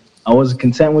life. I wasn't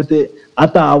content with it. I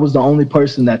thought I was the only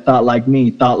person that thought like me,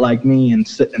 and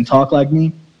talk like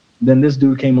me. Then this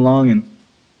dude came along, and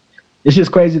it's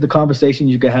just crazy the conversation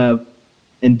you could have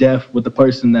in depth with the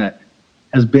person that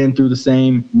has been through the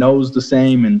same, knows the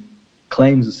same, and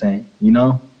claims the same.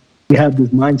 We have this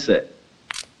mindset.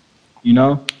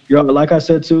 You're like I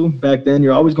said too back then.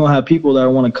 You're always gonna have people that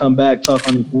want to come back, talk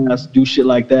on your past, do shit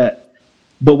like that.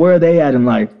 But where are they at in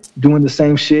life? Doing the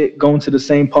same shit, going to the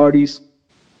same parties,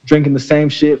 drinking the same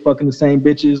shit, fucking the same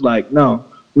bitches. Like, no,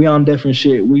 we on different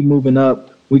shit. We moving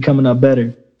up. We coming up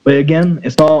better. But again,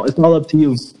 it's all up to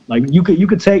you. Like you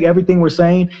could take everything we're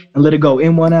saying and let it go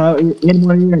in one ear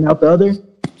and out the other,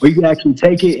 or you could actually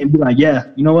take it and be like, yeah,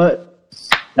 you know what?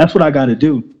 That's what I got to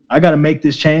do. I got to make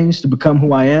this change to become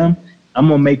who I am. I'm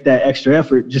gonna make that extra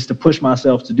effort just to push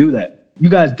myself to do that. You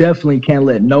guys definitely can't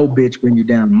let no bitch bring you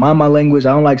down. Mind my language.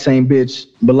 I don't like saying bitch,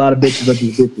 but a lot of bitches are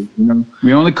just bitches.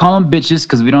 We only call them bitches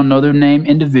because we don't know their name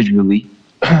individually.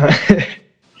 But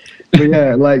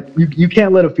yeah, like you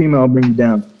can't let a female bring you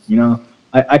down.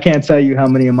 I can't tell you how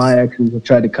many of my exes have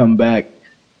tried to come back,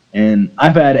 and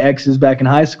I've had exes back in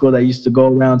high school that used to go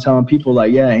around telling people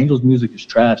like, yeah, Angel's music is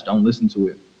trash, don't listen to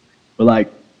it. But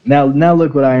like now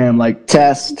look what I am like.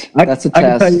 Test. That's a test. I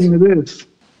can tell you this.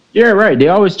 Yeah, right. They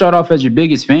always start off as your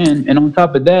biggest fan, and on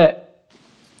top of that,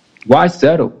 why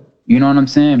settle? You know what I'm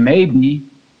saying? Maybe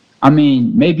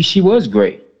she was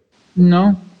great,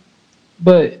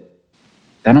 but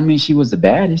that don't mean she was the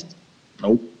baddest.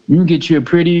 Nope. You can get you a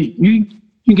pretty, you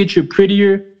can get you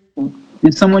prettier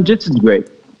than someone just as great.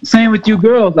 Same with you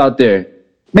girls out there.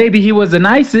 Maybe he was the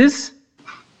nicest,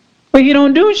 but he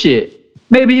don't do shit.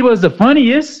 Maybe he was the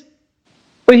funniest,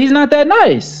 but he's not that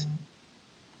nice.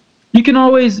 You can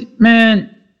always,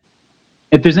 man,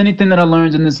 if there's anything that I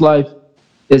learned in this life,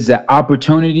 is that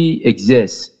opportunity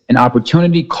exists and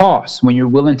opportunity costs when you're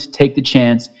willing to take the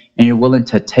chance and you're willing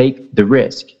to take the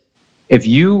risk. If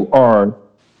you are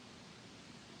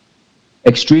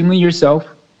extremely yourself,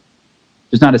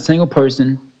 there's not a single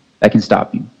person that can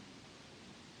stop you.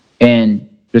 And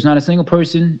there's not a single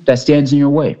person that stands in your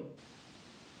way.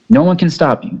 No one can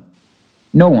stop you.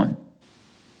 No one.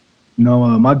 You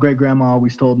know, my great grandma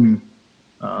always told me,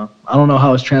 I don't know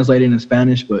how it's translated in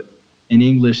Spanish, but in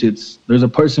English, there's a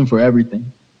person for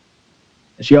everything.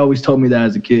 And she always told me that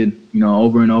as a kid, you know,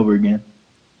 over and over again.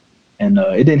 And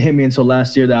it didn't hit me until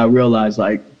last year that I realized,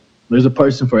 like, there's a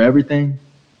person for everything,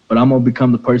 but I'm going to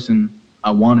become the person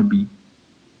I want to be,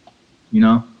 you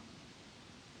know?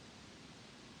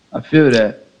 I feel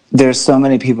that. There's so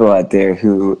many people out there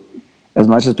who, as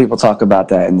much as people talk about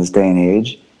that in this day and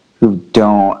age, who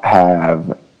don't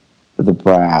have the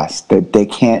brass, that they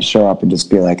can't show up and just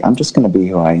be like, I'm just going to be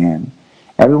who I am.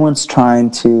 Everyone's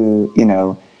trying to, you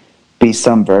know, be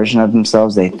some version of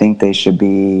themselves. They think they should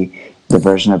be the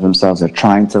version of themselves they're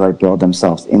trying to like build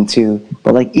themselves into.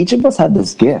 But like each of us had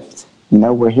this gift. You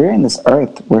know, we're here in this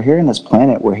earth, we're here in this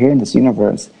planet, we're here in this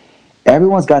universe.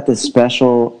 Everyone's got this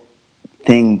special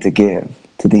thing to give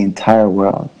to the entire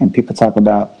world. And people talk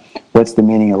about what's the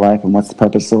meaning of life and what's the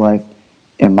purpose of life.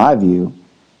 In my view,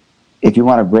 if you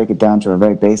want to break it down to a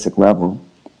very basic level,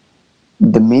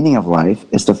 the meaning of life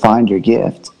is to find your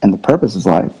gift, and the purpose of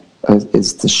life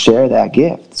is to share that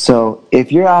gift. So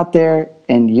if you're out there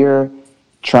and you're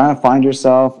trying to find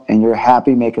yourself and you're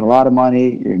happy making a lot of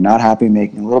money, you're not happy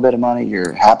making a little bit of money,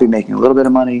 you're happy making a little bit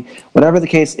of money, whatever the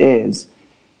case is,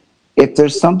 if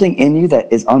there's something in you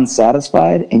that is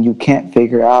unsatisfied and you can't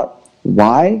figure out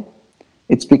why,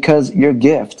 it's because your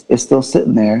gift is still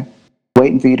sitting there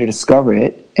waiting for you to discover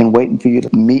it and waiting for you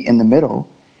to meet in the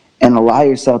middle and allow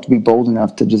yourself to be bold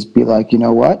enough to just be like, you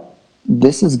know what?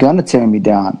 This is going to tear me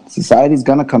down. Society's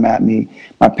going to come at me.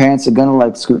 My parents are going to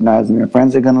like scrutinize me. My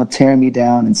friends are going to tear me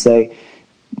down and say,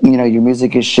 you know, your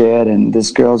music is shit. And this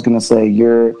girl's going to say,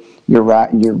 your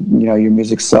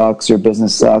music sucks. Your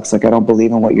business sucks. Like, I don't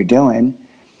believe in what you're doing.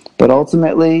 But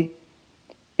ultimately,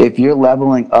 if you're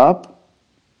leveling up,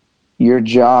 your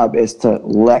job is to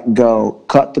let go,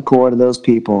 cut the cord of those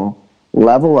people,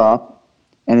 level up.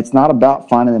 And it's not about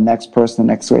finding the next person,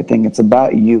 the next great thing. It's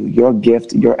about you. Your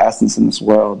gift, your essence in this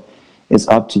world is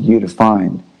up to you to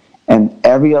find. And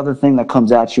every other thing that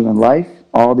comes at you in life,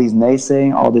 all these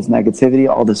naysaying, all this negativity,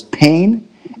 all this pain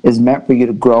is meant for you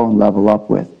to grow and level up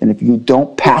with. And if you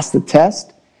don't pass the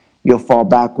test, you'll fall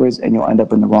backwards and you'll end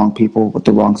up in the wrong people with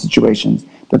the wrong situations.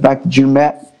 The fact that you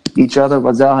met each other,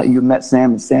 Razel, you met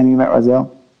Sam, and Sam, you met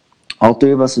Razel, all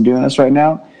three of us are doing this right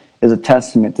now, is a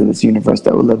testament to this universe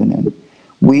that we're living in.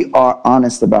 We are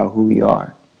honest about who we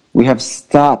are. We have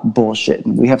stopped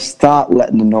bullshitting. We have stopped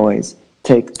letting the noise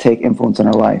take influence in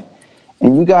our life.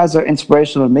 And you guys are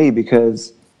inspirational to me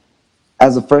because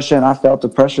as a freshman, I felt the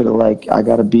pressure to like, I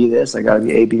got to be this, I got to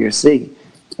be A, B, or C.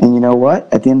 And you know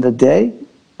what? At the end of the day,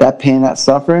 that pain, that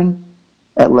suffering,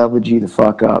 that leveled you the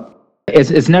fuck up.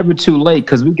 It's never too late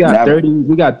because we got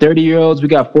 30-year-olds, we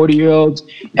got 40-year-olds.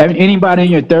 Anybody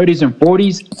in your 30s and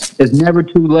 40s, it's never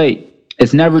too late.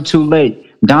 It's never too late.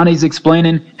 Donnie's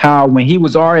explaining how when he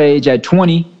was our age at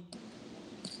 20,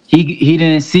 he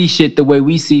didn't see shit the way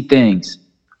we see things.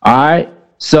 All right?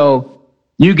 So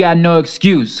you got no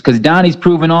excuse because Donnie's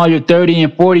proving all your 30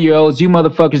 and 40-year-olds, you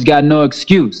motherfuckers got no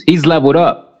excuse. He's leveled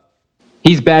up.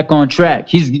 He's back on track.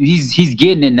 He's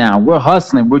getting it now. We're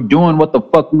hustling. We're doing what the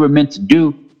fuck we were meant to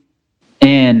do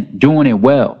and doing it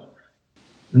well.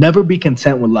 Never be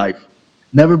content with life.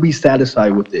 Never be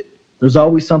satisfied with it. There's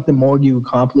always something more you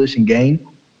accomplish and gain.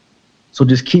 So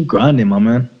just keep grinding, my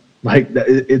man. Like,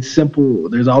 it's simple.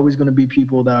 There's always going to be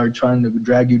people that are trying to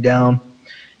drag you down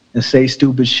and say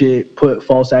stupid shit, put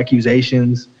false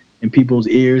accusations in people's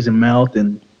ears and mouth,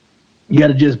 and you got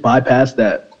to just bypass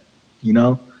that, you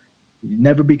know?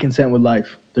 Never be content with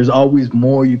life. There's always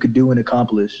more you could do and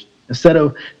accomplish. Instead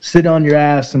of sitting on your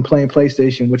ass and playing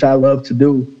PlayStation, which I love to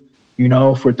do, you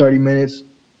know, for 30 minutes,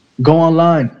 go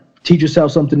online, teach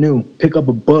yourself something new, pick up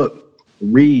a book,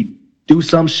 read, do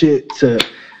some shit to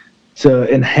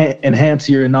enhance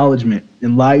your acknowledgement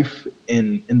in life,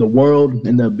 in the world,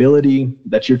 in the ability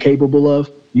that you're capable of.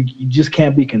 You just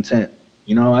can't be content.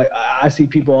 You know, I see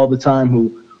people all the time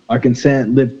who are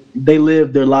content, they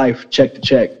live their life check to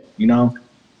check, you know,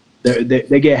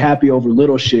 They get happy over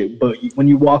little shit, but when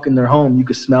you walk in their home, you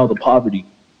can smell the poverty.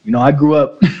 You know, I grew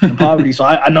up in poverty, so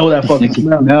I know that fucking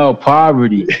smell. No,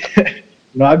 poverty. You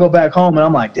know, I go back home and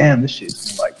I'm like, damn, this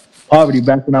shit's like poverty.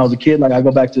 Back when I was a kid, like I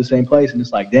go back to the same place and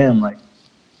it's like, damn, like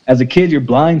as a kid, you're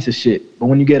blind to shit. But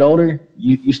when you get older,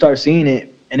 you start seeing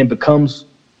it and it becomes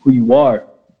who you are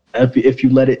if you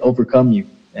let it overcome you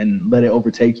and let it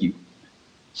overtake you.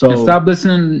 So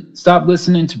and stop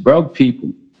listening to broke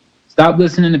people. Stop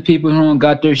listening to people who don't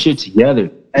got their shit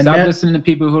together. And stop listening to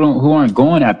people who aren't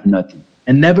going after nothing.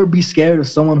 And never be scared of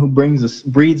someone who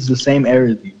breathes the same air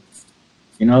as you.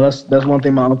 You know, that's one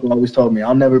thing my uncle always told me.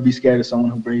 I'll never be scared of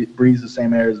someone who breathes the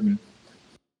same air as me.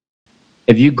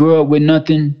 If you grew up with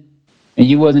nothing and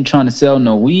you wasn't trying to sell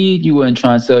no weed, you wasn't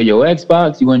trying to sell your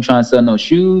Xbox, you wasn't trying to sell no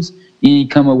shoes, you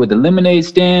didn't come up with a lemonade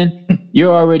stand,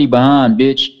 you're already behind,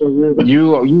 bitch.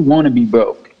 You want to be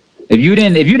broke. If you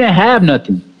didn't have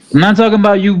nothing, I'm not talking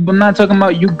about you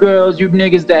girls, you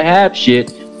niggas that have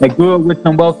shit, that grew up with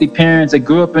some wealthy parents, that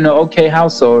grew up in an okay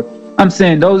household. I'm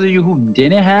saying those of you who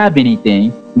didn't have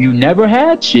anything, you never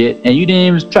had shit, and you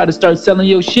didn't even try to start selling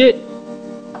your shit,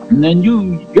 and then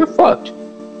you're fucked.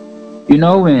 You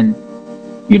know, and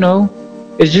you know,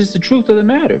 it's just the truth of the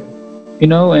matter. You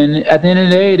know, and at the end of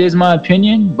the day, it is my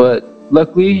opinion, but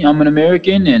luckily I'm an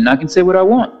American and I can say what I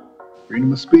want.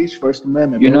 Freedom of speech, First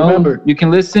Amendment. You know, remember, you can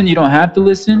listen, you don't have to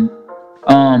listen.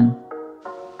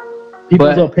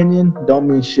 People's opinion don't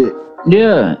mean shit.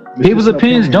 Yeah, people's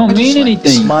opinions don't mean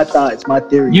anything. It's my thought, it's my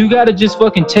theory. You gotta just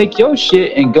fucking take your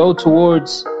shit and go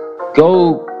towards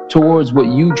what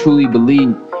you truly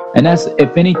believe. And that's,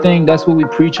 if anything, that's what we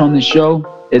preach on this show,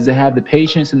 is to have the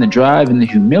patience and the drive and the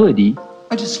humility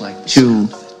to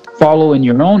follow in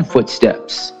your own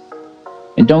footsteps.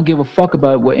 And don't give a fuck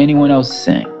about what anyone else is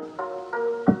saying.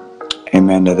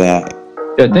 Amen to that.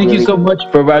 Yeah, thank you so much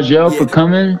for Rajel for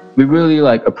coming. We really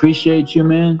appreciate you,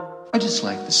 man. I just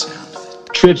like the sound of it.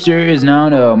 Tripster is now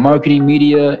a marketing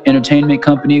media entertainment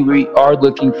company. We are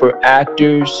looking for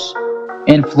actors,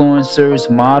 influencers,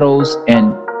 models,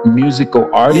 and musical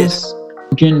artists.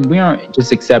 We aren't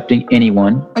just accepting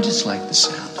anyone. I just like the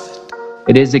sound of it.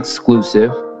 It is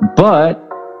exclusive, but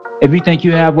if you think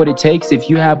you have what it takes, if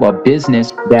you have a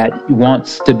business that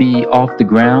wants to be off the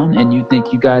ground and you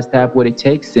think you guys have what it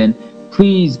takes, then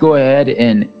please go ahead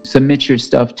and submit your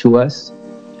stuff to us.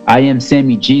 I am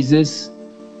Sammy Jesus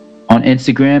on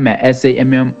Instagram at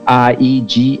SAMMIEGSUS.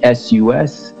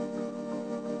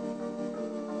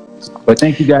 But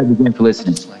thank you guys again for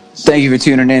listening. Thank you for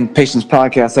tuning in. Patience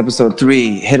Podcast, episode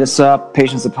 3. Hit us up,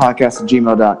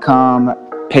 patiencepodcast@gmail.com,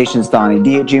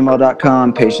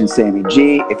 patience.donnied@gmail.com,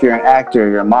 patiencesammyg. If you're an actor,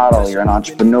 you're a model, you're an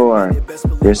entrepreneur,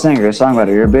 you're a singer, you're a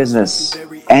songwriter, you're a business,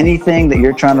 anything that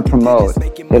you're trying to promote,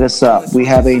 hit us up. We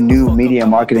have a new media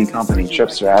marketing company,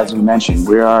 Tripster, as we mentioned.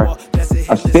 We are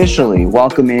officially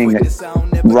welcoming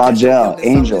Rajel,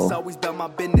 Angel,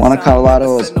 one of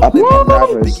Colorado's up-and-coming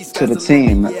rappers, to the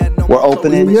team. We're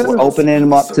opening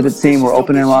them up to the team. We're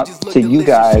opening them up to you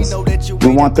guys.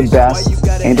 We want the best.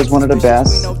 Angel's one of the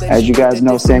best. As you guys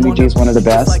know, Sammy G is one of the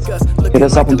best. Hit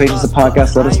us up on Patience the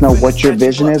Podcast. Let us know what your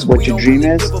vision is, what your dream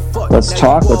is. Let's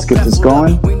talk. Let's get this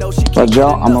going.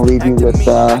 Rajel, I'm going to leave you with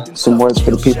some words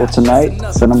for the people tonight.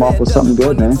 Send them off with something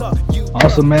good, man.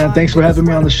 Awesome, man. Thanks for having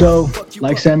me on the show.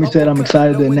 Like Sammy said, I'm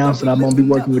excited to announce that I'm going to be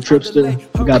working with Tripster.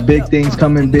 We got big things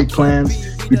coming, big plans.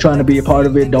 If you're trying to be a part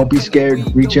of it, don't be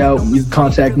scared. Reach out. You can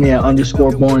contact me at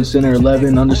 _Born Center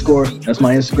 11 _. That's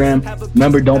my Instagram.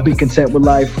 Remember, don't be content with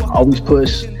life. Always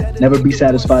push. Never be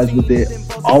satisfied with it.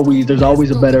 There's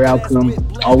always a better outcome.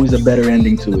 Always a better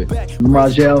ending to it. I'm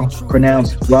Rajel,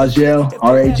 pronounced Rajel,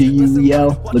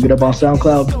 Raguel. Look it up on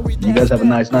SoundCloud. You guys have a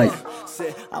nice night.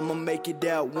 I'ma make it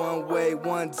out one way,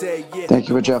 one day, yeah. Thank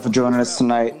you, Rajel, for joining us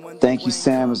tonight. Thank you,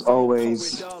 Sam, as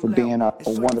always, for being a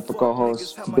wonderful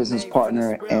co-host, business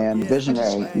partner, and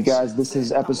visionary. You guys, this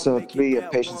is episode 3 of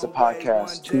Patience the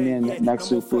Podcast. Tune in next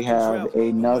week. We have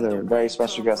another very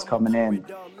special guest coming in.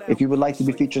 If you would like to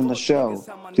be featured on the show,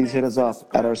 please hit us up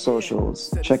at our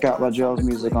socials. Check out Rajel's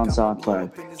music on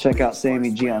SoundCloud. Check out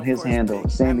Sammy G on his handle,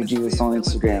 Sammy Jesus on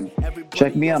Instagram.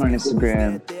 Check me out on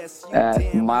Instagram at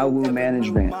MyWoo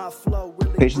Management.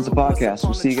 Patience the Podcast.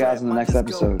 We'll see you guys in the next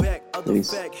episode.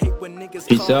 Peace.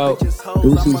 Peace out.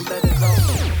 Deuces.